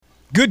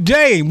Good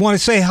day. Want to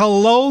say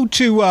hello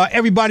to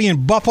everybody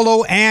in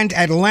Buffalo and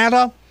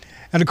Atlanta.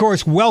 And, of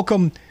course,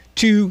 welcome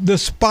to the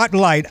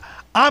Spotlight.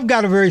 I've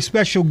got a very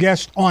special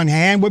guest on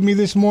hand with me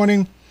this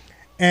morning.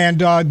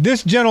 And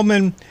this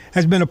gentleman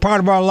has been a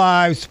part of our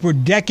lives for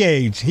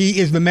decades. He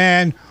is the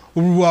man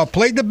who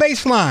played the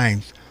bass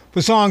lines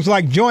for songs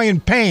like Joy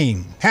and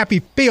Pain, Happy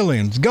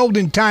Feelings,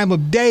 Golden Time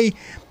of Day,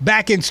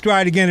 Back in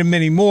Stride Again, and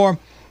many more.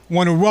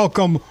 Want to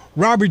welcome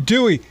Robin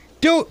Duhe.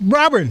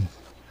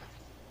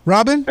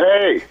 Robin?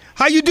 Hey.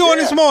 How you doing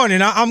this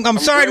morning? I'm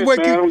sorry great, to wake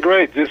man. you. I'm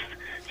great.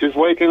 Just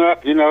waking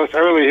up. You know, it's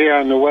early here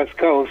on the West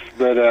Coast,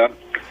 but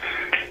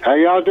how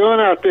y'all doing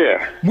out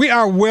there? We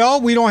are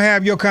well. We don't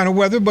have your kind of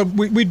weather, but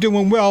we're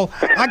doing well.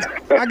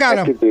 I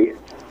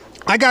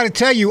gotta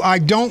tell you, I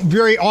don't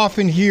very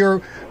often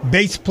hear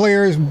bass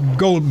players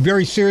go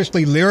very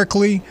seriously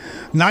lyrically,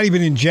 not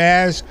even in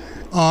jazz.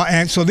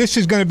 And so this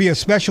is going to be a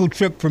special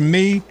trip for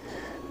me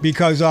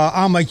because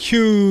I'm a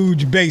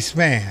huge bass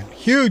fan.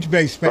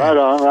 Right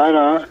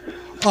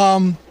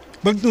on.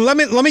 But let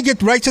me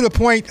get right to the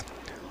point.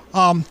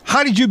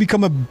 How did you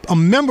become a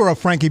member of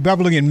Frankie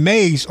Beverley and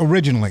Maze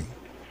originally?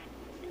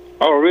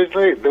 Oh,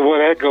 originally? Well,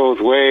 that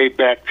goes way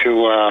back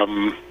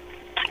to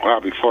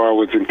before I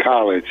was in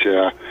college.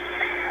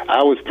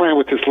 I was playing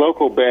with this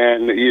local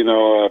band,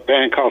 a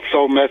band called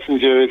Soul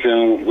Messengers,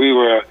 and we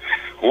were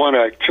one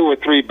of 2 or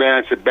 3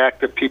 bands that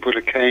backed up people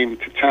that came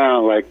to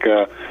town. Like,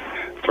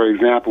 for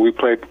example, we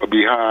played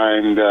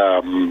behind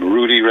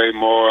Rudy Ray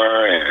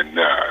Moore and,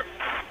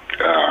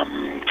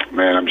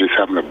 man, I'm just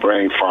having a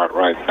brain fart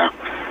right now.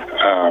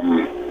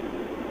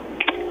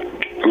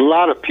 A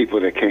lot of people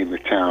that came to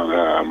town.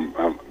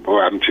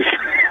 I'm just...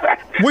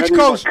 Which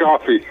coast?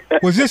 Coffee.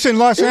 Was this in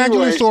Los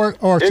Angeles or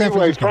San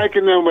Francisco? Frank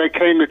and them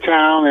came to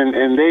town,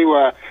 and they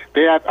were...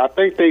 I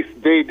think they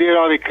did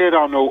all they could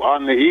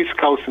on the East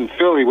Coast in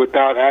Philly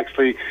without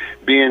actually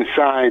being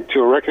signed to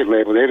a record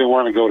label. They didn't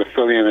want to go to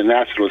Philly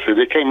International, so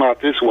they came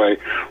out this way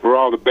where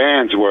all the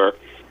bands were.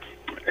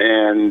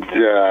 And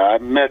I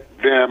met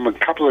them. A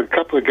couple of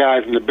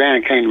guys in the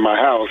band came to my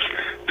house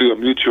through a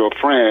mutual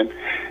friend,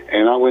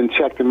 and I went and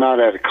checked them out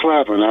at a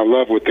club, and I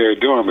loved what they were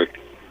doing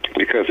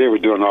because they were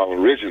doing all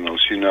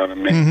originals, you know what I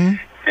mean?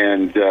 Mm-hmm.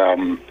 And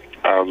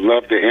I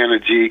loved the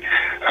energy.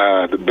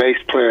 The bass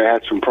player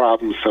had some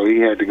problems, so he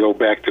had to go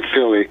back to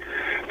Philly.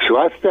 So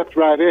I stepped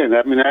right in.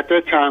 I mean, at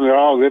that time, they're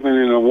all living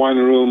in a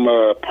one-room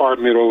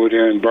apartment over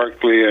there in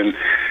Berkeley, and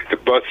the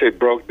bus had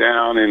broke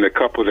down, and a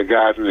couple of the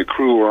guys in the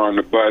crew were on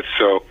the bus.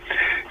 So,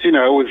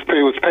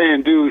 it was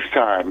paying dues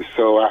time.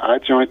 So I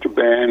joined the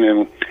band,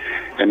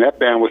 and that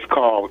band was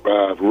called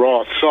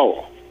Raw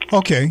Soul.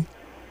 Okay.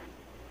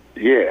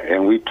 Yeah,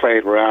 and we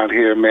played around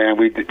here, man.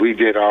 We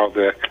did all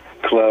the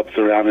clubs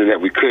around it that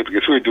we could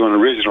because we were doing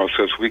originals,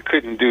 so we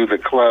couldn't do the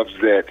clubs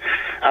that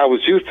I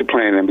was used to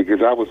playing in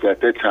because I was at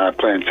that time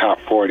playing top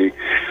 40.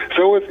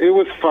 So it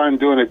was fun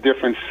doing a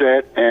different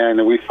set,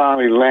 and we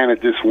finally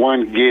landed this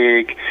one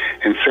gig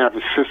in San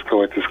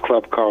Francisco at this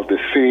club called The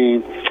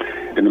Scene.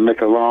 And to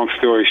make a long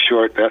story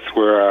short, that's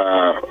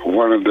where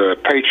one of the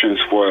patrons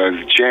was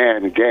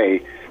Jan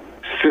Gay's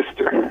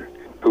sister,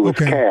 who was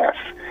Cass.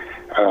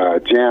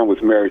 Jan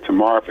was married to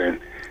Marvin.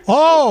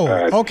 Oh,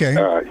 okay.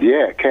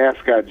 Yeah, Cass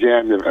got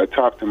Jan to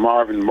talk to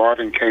Marvin.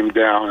 Marvin came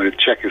down to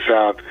check us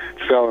out,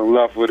 fell in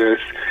love with us,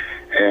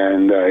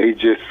 and he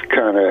just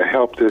kind of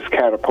helped us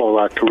catapult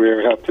our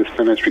career, helped us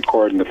finish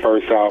recording the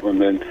first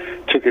album, and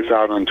took us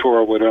out on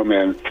tour with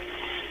him.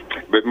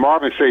 But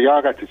Marvin said,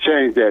 y'all got to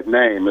change that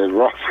name.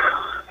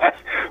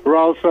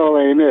 Raw Soul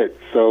ain't it.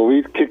 So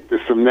we kicked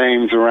some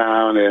names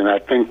around, and I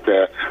think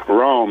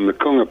Rome, the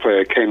conga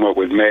player, came up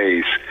with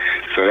Maze.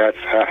 So that's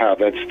how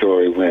that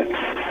story went.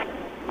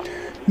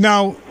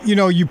 Now,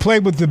 you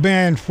played with the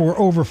band for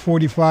over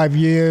 45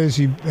 years.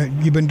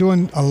 You've been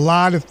doing a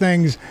lot of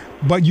things,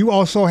 but you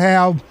also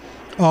have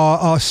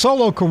a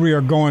solo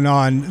career going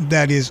on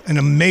that is an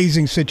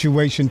amazing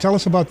situation. Tell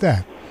us about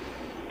that.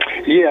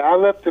 Yeah, I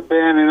left the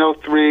band in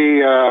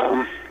 2003.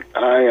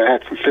 I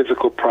had some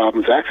physical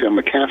problems. Actually, I'm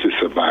a cancer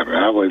survivor.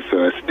 I was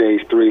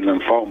stage 3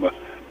 lymphoma.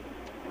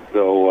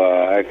 So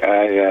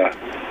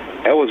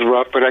that was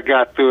rough, but I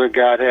got through it.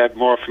 God had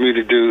more for me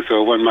to do,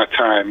 so it wasn't my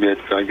time yet.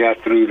 So I got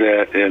through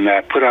that, and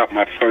I put out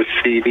my first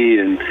CD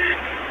in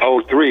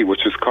 2003,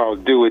 which was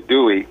called Do It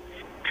Dewey.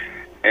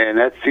 And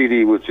that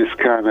CD was just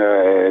kind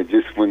of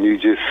just when you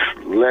just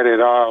let it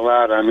all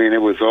out. I mean,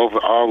 it was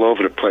all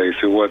over the place.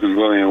 It wasn't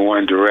really in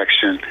one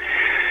direction.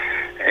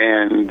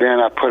 And then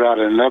I put out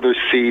another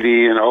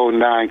CD in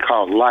 2009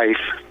 called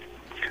Life.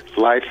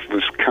 Life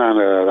was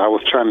I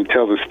was trying to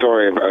tell the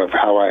story of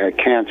how I had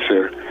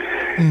cancer.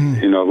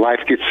 Mm-hmm.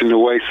 Life gets in the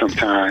way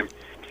sometime.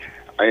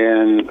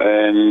 And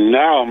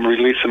now I'm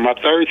releasing my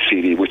third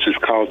CD, which is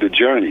called The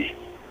Journey.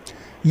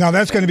 Now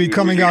that's going to be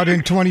coming out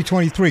in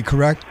 2023,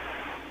 correct?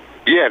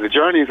 Yeah, The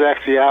Journey is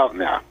actually out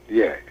now.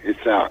 Yeah,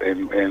 it's out.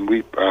 And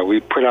we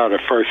put out a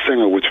first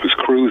single, which was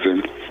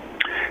Cruisin'.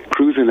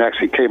 Cruisin'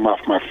 actually came off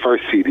my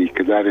first CD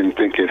because I didn't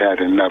think it had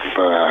enough,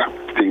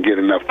 didn't get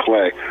enough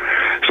play.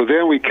 So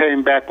then we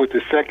came back with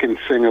the second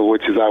single,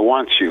 which is I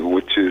Want You,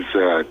 which is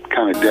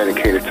kind of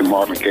dedicated to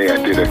Marvin Gaye. I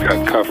did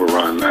a cover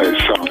on his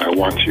song, I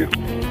Want You.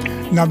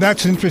 Now,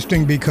 that's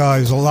interesting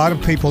because a lot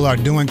of people are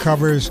doing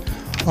covers.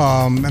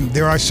 And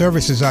there are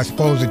services, I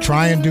suppose, that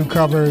try and do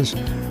covers,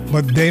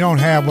 but they don't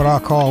have what I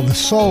call the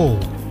soul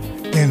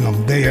in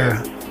them. They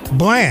are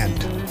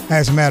bland,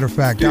 as a matter of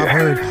fact. I've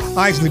heard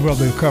Isley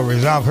Brothers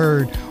covers. I've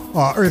heard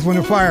Earth,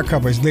 Wind & Fire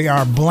covers. They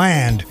are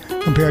bland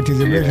compared to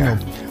the original.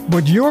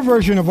 But your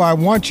version of I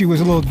Want You is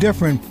a little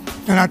different,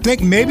 and I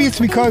think maybe it's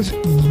because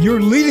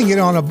you're leading it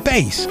on a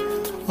bass.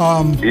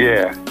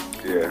 Yeah.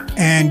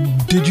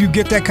 And did you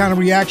get that kind of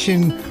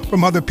reaction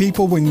from other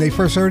people when they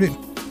first heard it?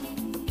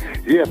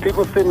 Yeah,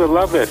 people seem to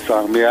love that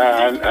song. I mean,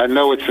 I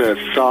know it's a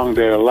song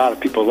that a lot of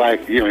people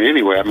like,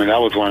 anyway. I mean,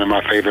 that was one of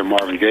my favorite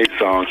Marvin Gaye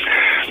songs.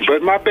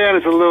 But my band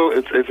is a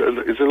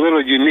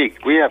little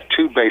unique. We have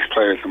two bass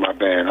players in my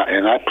band,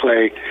 and I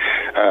play,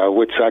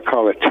 which I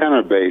call a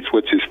tenor bass,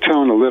 which is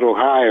tuned a little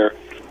higher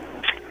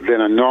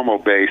than a normal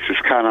bass.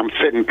 I'm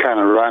sitting kind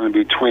of right in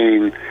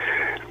between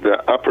the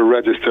upper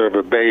register of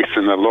a bass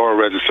and the lower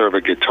register of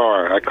a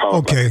guitar. I call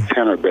it like a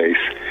tenor bass.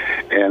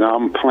 And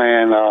I'm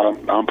playing, I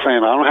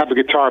don't have a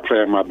guitar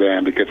player in my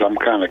band because I'm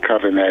kind of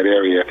covering that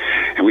area.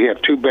 And we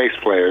have two bass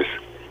players.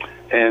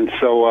 And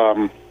so,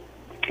 I'm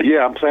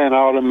playing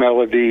all the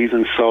melodies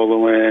and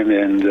soloing,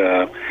 and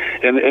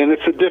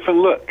it's a different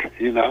look,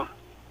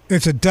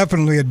 It's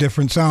definitely a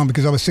different sound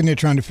because I was sitting there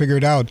trying to figure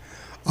it out.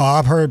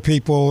 I've heard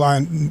people,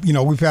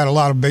 we've had a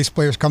lot of bass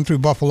players come through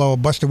Buffalo.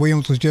 Buster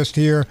Williams was just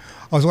here.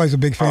 I was always a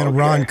big fan of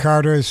Ron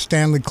Carter's,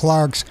 Stanley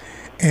Clark's,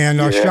 and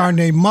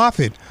Charnay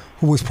Moffett,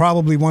 who was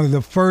probably one of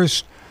the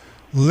first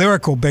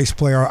lyrical bass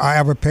player I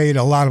ever paid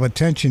a lot of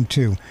attention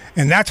to.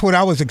 And that's what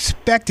I was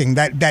expecting,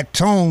 that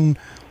tone.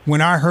 When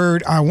I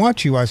heard I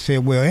Want You, I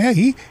said, well, yeah,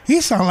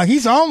 he sounds like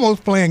he's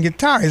almost playing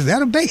guitar. Is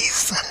that a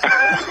bass?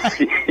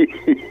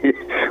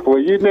 Well,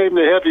 you named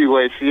the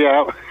heavyweights,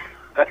 yeah.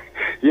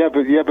 Yeah,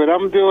 but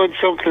I'm doing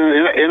something,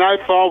 and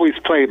I've always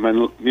played,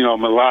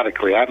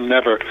 melodically.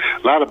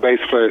 A lot of bass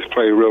players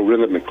play real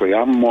rhythmically.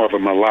 I'm more of a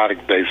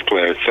melodic bass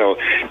player,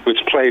 which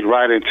played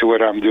right into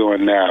what I'm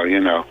doing now,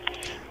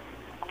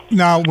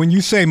 Now, when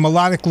you say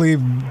melodically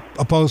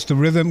opposed to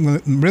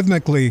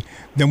rhythmically,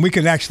 then we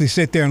could actually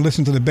sit there and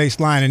listen to the bass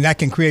line, and that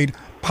can create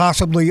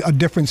possibly a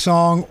different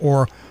song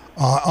or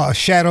a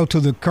shadow to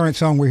the current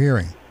song we're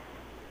hearing.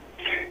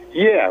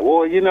 Yeah,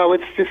 well,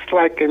 it's just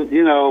like,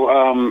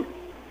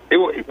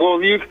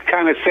 you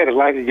kind of said it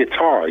like a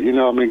guitar.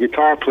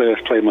 Guitar players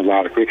play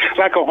melodically,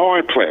 like a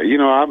horn player.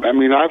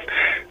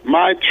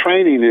 My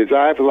training is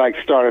I've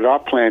started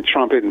off playing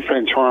trumpet and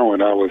French horn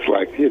when I was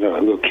a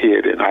little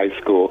kid in high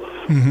school.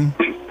 Mm-hmm.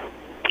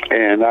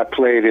 And I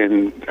played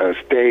in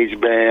stage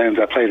bands.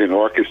 I played in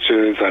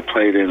orchestras. I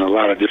played in a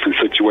lot of different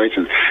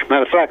situations.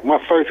 Matter of fact, my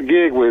first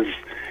gig was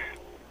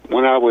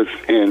when I was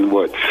in,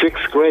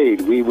 sixth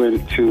grade.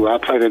 I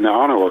played in the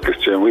honor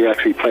orchestra, and we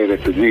actually played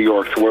at the New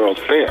York's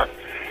World's Fair.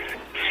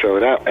 So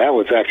that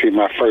was actually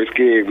my first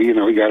gig. We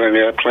got on an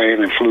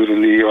airplane and flew to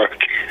New York.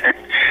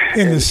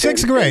 In the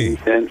sixth grade?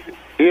 In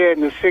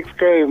the sixth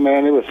grade,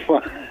 man. It was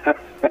fun.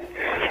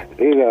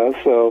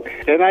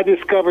 And I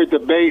discovered the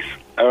bass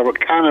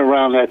kind of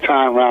around that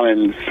time, around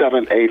in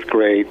 7th, 8th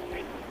grade.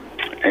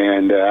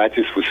 And I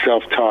just was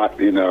self-taught,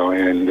 and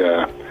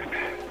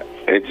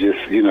it just,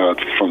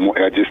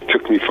 it just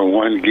took me from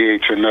one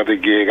gig to another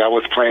gig. I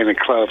was playing in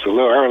clubs a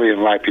little early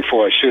in life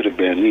before I should have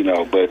been,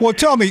 but. Well,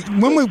 tell me,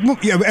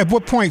 at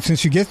what point,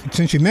 since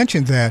you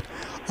mentioned that,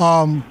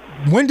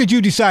 when did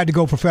you decide to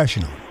go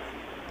professional?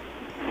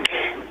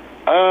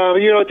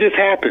 It just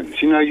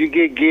happens. You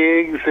get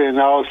gigs, and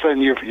all of a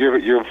sudden you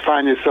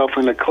find yourself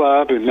in a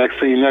club, and next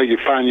thing you know, you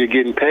find you're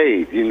getting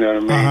paid. You know what I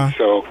mean? Uh-huh.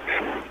 So.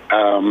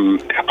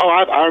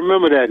 I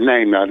remember that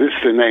name now. This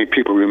is the name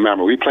people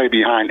remember. We played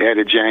behind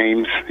Etta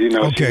James. She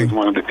was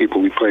one of the people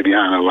we played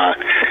behind a lot.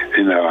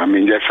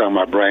 That's how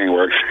my brain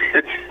works.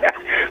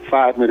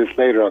 5 minutes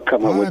later, I'll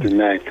come up with the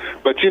name.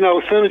 But,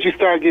 as soon as you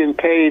start getting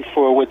paid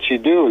for what you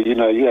do,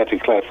 you have to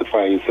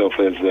classify yourself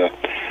as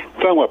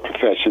somewhat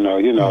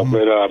professional, Mm-hmm.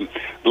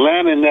 But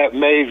landing that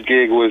Maze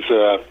gig was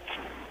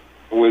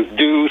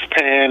dues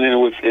paying,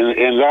 and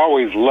it's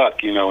always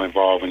luck,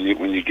 involved when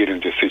you get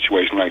into a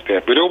situation like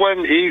that. But it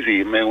wasn't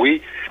easy, man.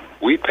 We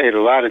paid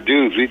a lot of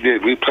dues.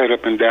 We played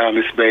up and down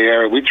this Bay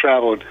Area. We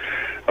traveled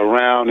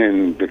around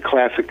in the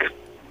classic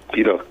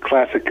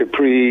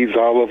Capris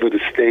all over the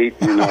state,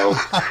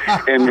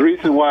 And the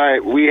reason why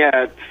we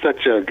had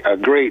such a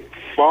great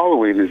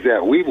following is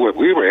that we were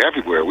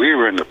everywhere. We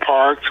were in the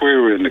parks. We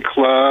were in the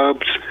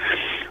clubs.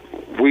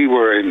 We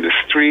were in the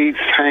streets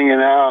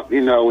hanging out,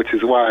 which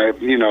is why,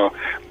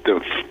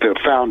 the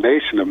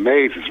foundation of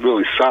Maze is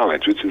really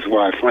solid, which is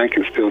why Frank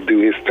can still do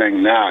his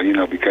thing now,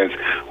 because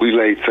we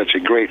laid such a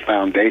great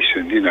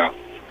foundation,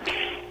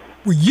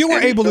 Well, you were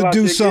able to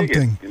do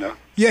something.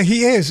 Yeah,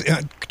 he is.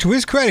 To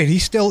his credit, he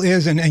still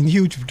is a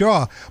huge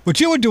draw. But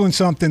you were doing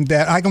something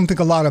that I don't think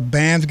a lot of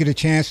bands get a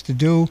chance to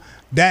do.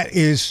 That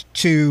is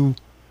to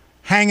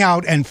hang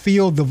out and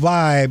feel the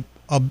vibe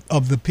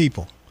of the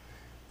people,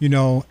 you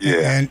know,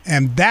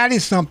 and that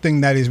is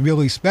something that is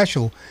really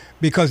special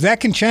because that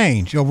can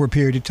change over a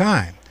period of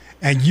time.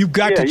 And you've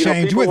got to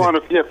change with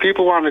it.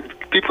 People want to.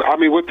 I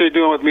mean, what they're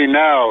doing with me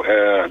now,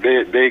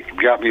 they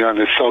got me on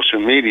this social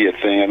media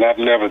thing, and I've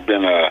never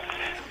been a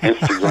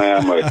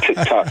Instagram or a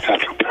TikTok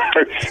type of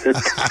person.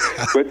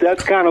 But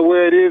that's kind of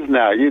where it is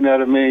now. You know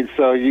what I mean?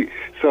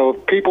 So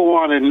people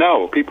want to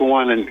know. People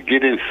want to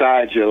get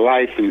inside your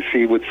life and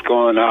see what's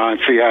going on,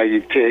 see how you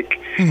tick.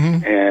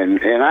 Mm-hmm.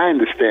 And I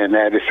understand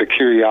that it's a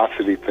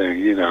curiosity thing,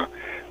 you know.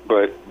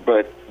 But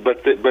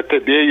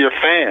they're your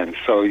fans,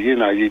 so you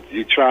know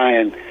you try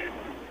and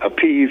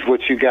appease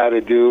what you got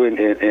to do,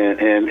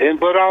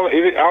 but all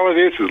of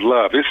this is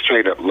love. It's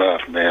straight up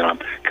love, man. I'm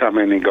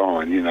coming and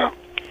going, you know.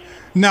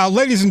 Now,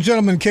 ladies and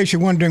gentlemen, in case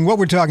you're wondering what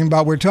we're talking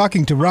about, we're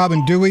talking to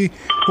Robin Duhe,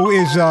 who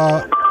is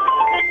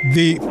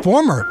the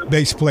former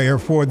bass player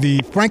for the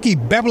Frankie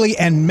Beverley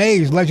and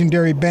Maze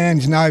legendary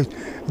band. He's now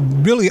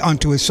really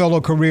onto his solo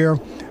career.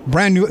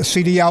 Brand new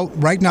CD out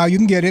right now. You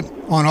can get it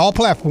on all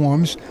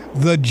platforms.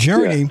 The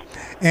Journey. Yeah.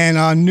 And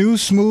a new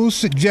smooth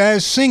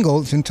jazz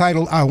single. It's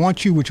entitled I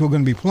Want You, which we're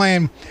going to be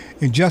playing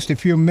in just a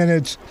few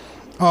minutes.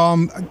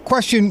 A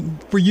question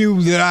for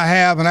you that I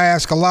have, and I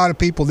ask a lot of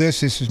people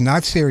this is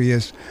not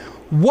serious.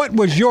 What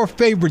was your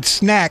favorite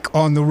snack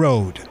on the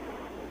road?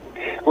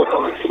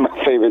 Well, it's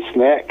my favorite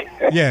snack.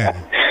 Yeah.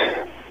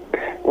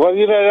 Well,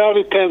 you know, it all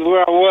depends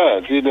where I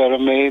was, you know what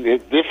I mean?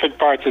 Different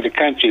parts of the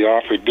country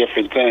offer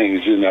different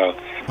things, you know.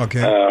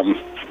 Okay.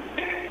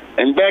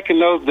 And back in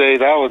those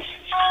days, I was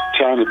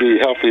trying to be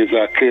healthy as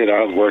I could.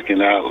 I was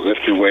working out,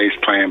 lifting weights,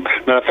 playing.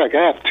 Matter of fact,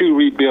 I have 2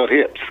 rebuilt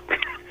hips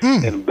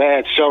and a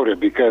bad shoulder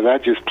because I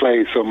just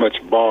played so much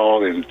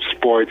ball and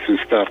sports and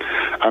stuff.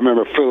 I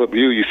remember Philip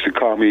Yu used to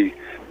call me,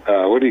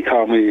 what did he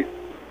call me?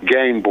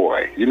 Game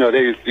Boy. You know, they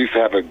used to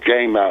have a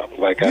game out,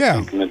 like I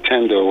think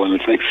Nintendo and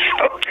things.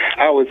 So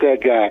I was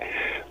that guy.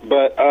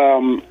 But,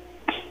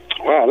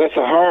 wow, that's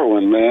a hard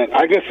one, man.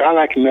 I guess I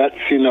like nuts.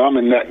 You know, I'm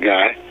a nut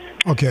guy.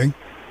 Okay.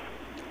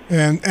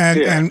 And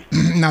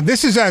now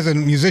this is as a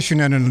musician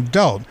and an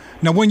adult.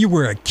 Now, when you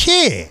were a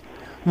kid,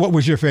 what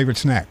was your favorite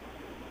snack?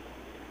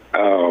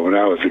 Oh, when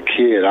I was a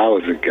kid,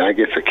 I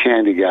guess a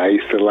candy guy. I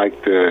used to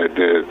like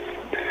the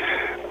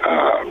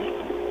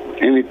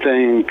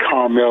anything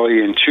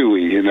caramelly and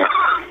chewy, you know.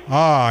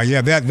 Ah,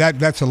 yeah,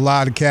 that's a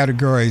lot of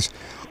categories.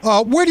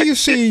 Where do you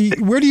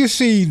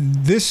see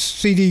this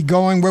CD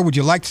going? Where would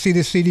you like to see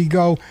this CD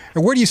go?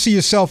 And where do you see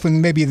yourself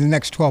in maybe the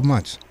next 12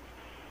 months?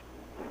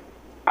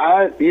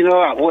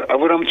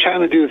 What I'm trying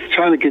to do is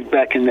trying to get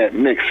back in that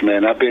mix,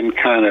 man. I've been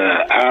kind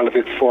of out of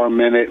it for a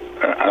minute.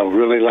 I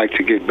really like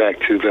to get back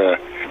to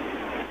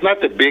not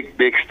the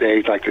big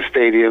stage like the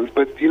stadiums,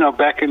 but, you know,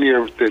 back in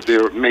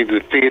maybe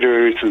the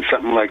theaters and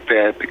something like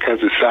that because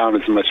the sound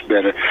is much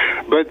better.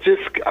 But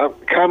just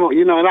kind of,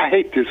 you know, and I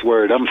hate this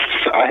word.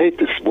 I hate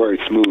this word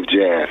smooth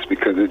jazz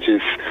because it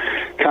just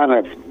kind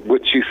of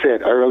what you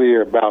said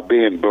earlier about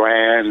being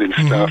bland and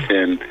stuff.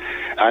 And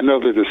I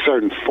know there's a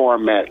certain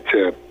format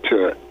to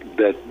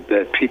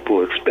that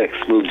people expect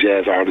smooth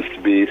jazz artists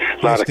to be.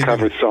 A lot of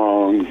cover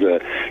songs,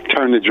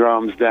 turn the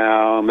drums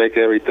down, make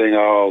everything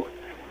all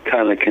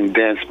kind of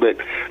condensed, but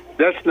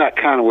that's not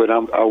kind of what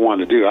I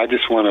want to do. I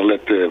just want to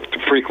let the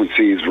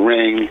frequencies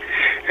ring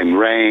and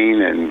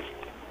rain,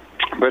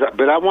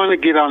 but I want to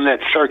get on that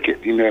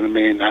circuit. You know what I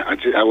mean?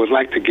 I would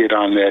like to get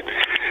on that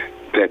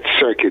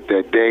circuit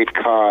that Dave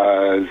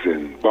Koz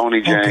and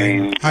Boney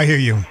James. I hear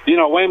you. You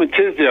know, Wayman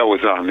Tisdale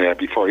was on there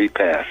before he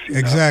passed.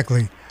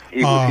 Exactly.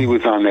 He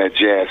was on that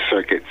jazz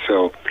circuit.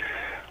 So.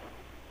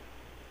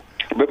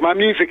 But my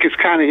music is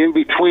kind of in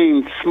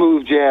between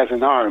smooth jazz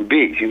and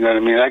R&B. You know what I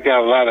mean? I got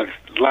a lot of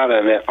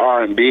that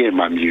R&B in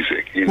my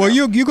music. You know? Well,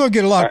 you're going to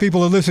get a lot of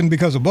people to listen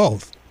because of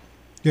both.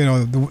 You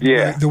know,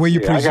 the way you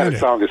present it. I got a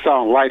song. The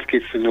song "Life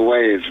Gets in the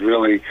Way" is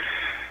really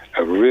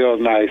a real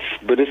nice,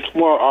 but it's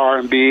more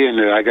R&B. And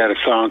I got a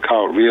song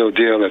called "Real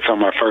Deal" that's on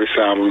my first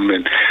album.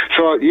 And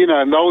so, you know,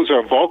 and those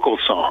are vocal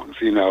songs.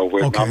 You know,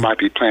 where I might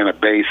be playing a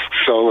bass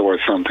solo or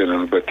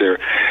something, but they're.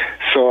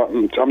 So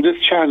I'm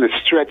just trying to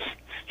stretch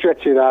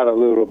it out a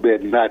little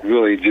bit and not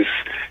really just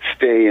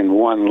stay in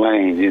one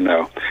lane, you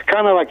know.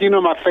 Kind of like, you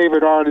know, my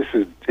favorite artist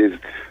is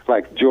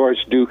like George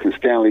Duke and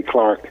Stanley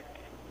Clarke.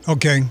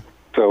 Okay.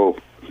 So,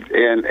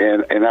 and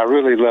I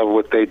really love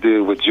what they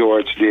do, what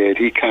George did.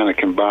 He kind of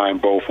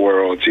combined both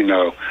worlds, you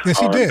know. Yes,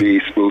 he R&B,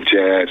 did. smooth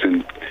jazz,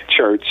 and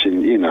church,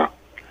 and, you know.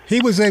 He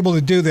was able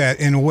to do that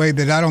in a way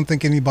that I don't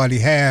think anybody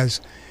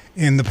has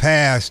in the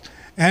past.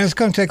 And it's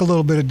going to take a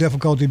little bit of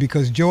difficulty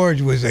because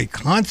George was a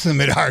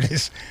consummate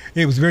artist.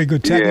 He was very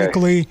good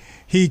technically. Yeah.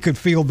 He could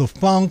feel the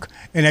funk.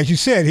 And as you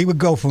said, he would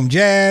go from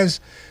jazz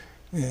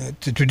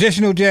to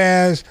traditional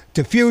jazz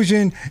to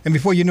fusion. And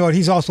before you know it,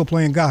 he's also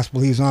playing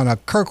gospel. He's on a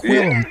Kirk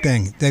Whalum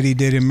thing that he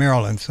did in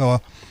Maryland. So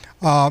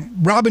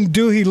Robin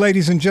Duhe,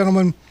 ladies and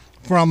gentlemen,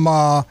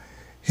 from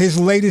his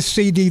latest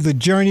CD, The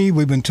Journey.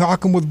 We've been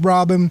talking with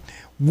Robin.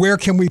 Where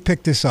can we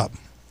pick this up?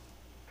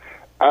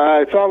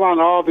 It's all on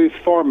all these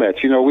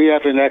formats. You know, we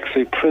haven't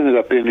actually printed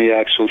up any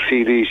actual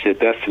CDs yet.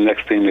 That's the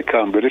next thing to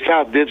come. But it's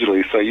out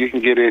digitally, so you can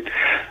get it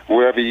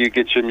wherever you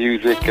get your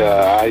music,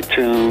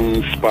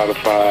 iTunes,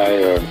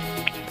 Spotify.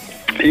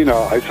 You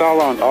know, it's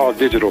all on all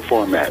digital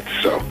formats.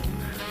 So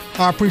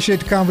I appreciate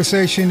the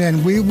conversation,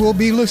 and we will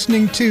be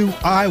listening to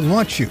I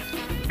Want You.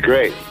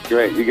 Great.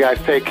 You guys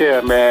take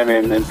care, man,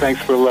 and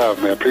thanks for the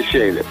love, man.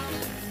 Appreciate it.